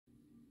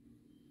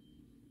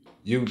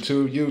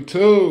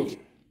YouTube,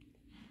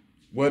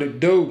 what it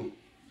do?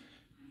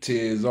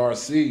 Tizz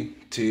RC,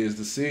 Tizz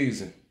the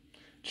season.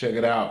 Check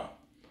it out.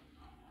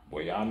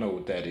 Well, y'all know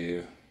what that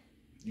is.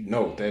 You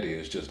know what that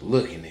is just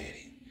looking at it.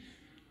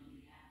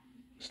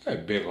 It's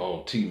that big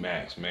old T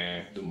Maxx,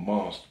 man. The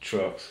monster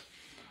trucks.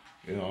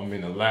 You know, I'm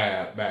in the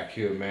lab back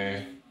here,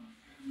 man.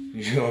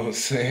 You know what I'm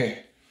saying?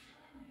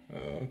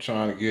 I'm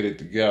trying to get it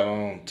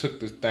together. Took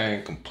this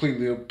thing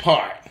completely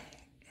apart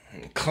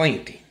and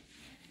cleaned it.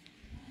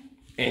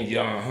 And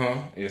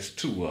it's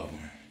two of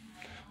them.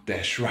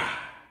 That's right.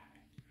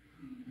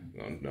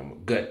 I'm gonna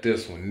gut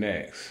this one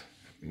next.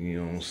 You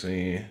know what I'm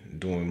saying?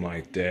 Doing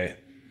like that.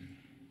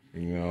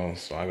 You know,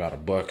 so I got a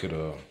bucket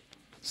of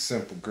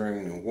simple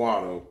green and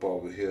water up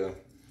over here.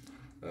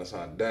 That's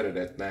how dirty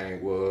that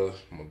thing was.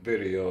 My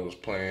video was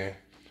playing.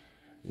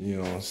 You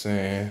know what I'm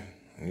saying?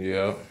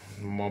 Yep,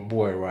 my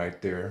boy right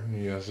there.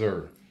 Yes,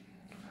 sir.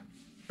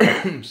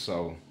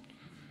 So,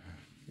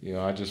 you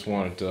know, I just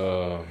wanted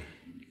to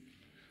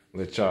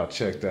let y'all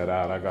check that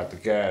out. I got the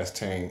gas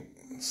tank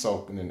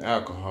soaking in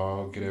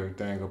alcohol, get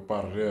everything up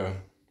out of there.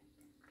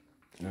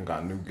 I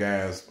got new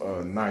gas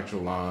nitro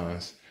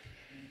lines.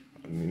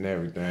 I mean,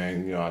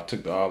 everything. You know, I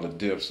took all the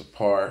dips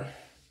apart,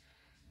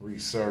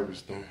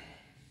 resurfaced them,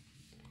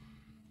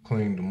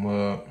 cleaned them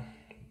up.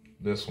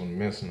 This one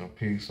missing a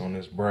piece on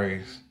this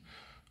brace.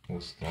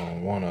 Was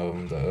on one of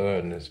them. The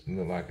other one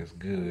look like it's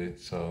good,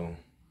 so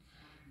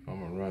I'm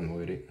gonna run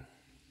with it.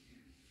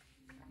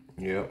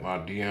 Yep,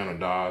 I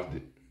de-anodized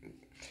it.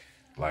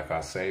 Like I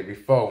said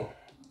before,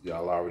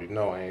 y'all already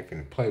know I ain't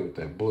finna play with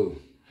that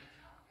blue.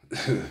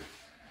 Where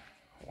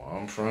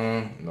I'm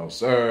from, no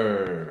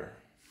sir.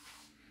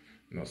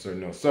 No sir,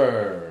 no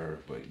sir.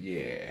 But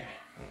yeah,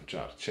 I'm gonna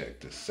try to check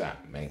this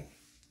out, man. You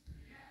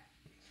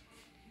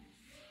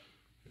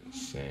know what I'm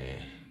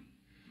saying?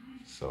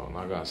 So, and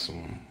I got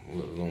some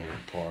little aluminum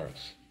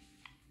parts.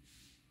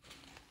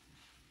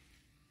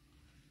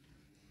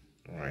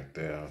 Right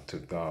there, I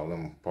took all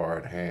them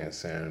apart, hand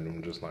sanded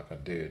them just like I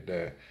did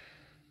that.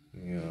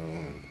 You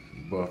know,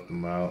 buffed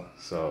them out.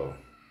 So,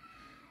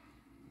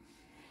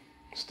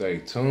 stay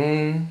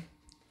tuned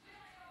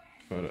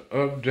for the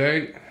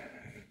update.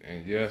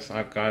 And yes,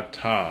 I got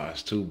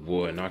ties too,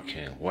 boy, and I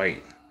can't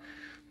wait.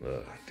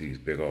 Look, these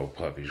big old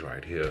puppies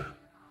right here.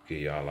 Give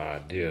y'all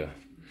an idea.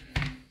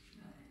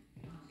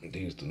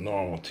 These the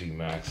normal T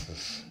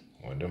Maxxes.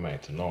 Well, them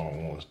ain't the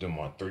normal ones. Them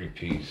are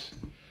 3-piece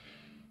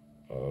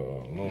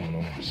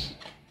aluminums.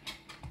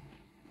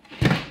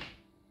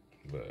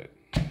 But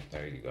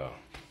there you go.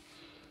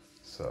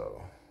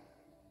 So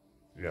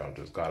y'all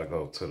just gotta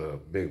go to the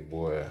big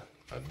boy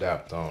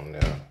adapter on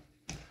there.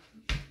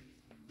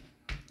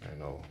 Ain't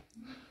no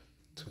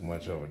too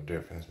much of a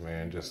difference,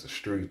 man. Just a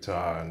street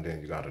tie, and then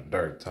you got a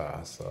dirt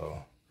tie.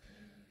 So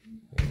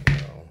you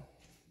know.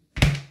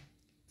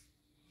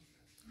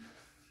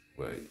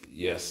 But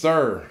yes,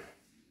 sir.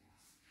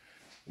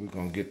 We're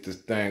gonna get this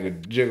thing a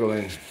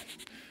jiggling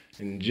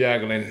and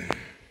juggling.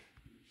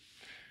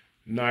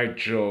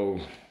 Nitro,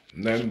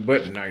 nothing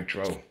but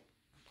nitro.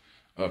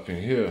 Up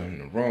in here in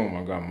the room,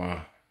 I got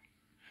my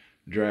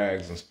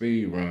drags and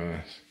speed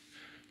runs.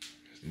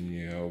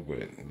 You know,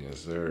 but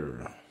yes,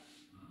 sir.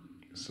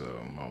 So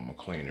I'm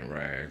cleaning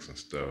rags and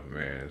stuff,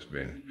 man. It's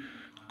been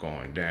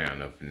going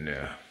down up in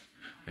there.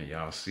 And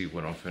y'all see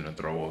what I'm finna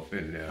throw up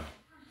in there.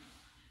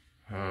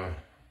 Huh?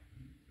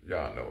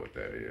 Y'all know what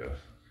that is.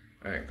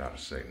 I ain't gotta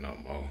say no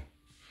more.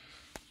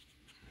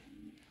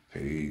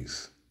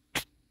 Peace.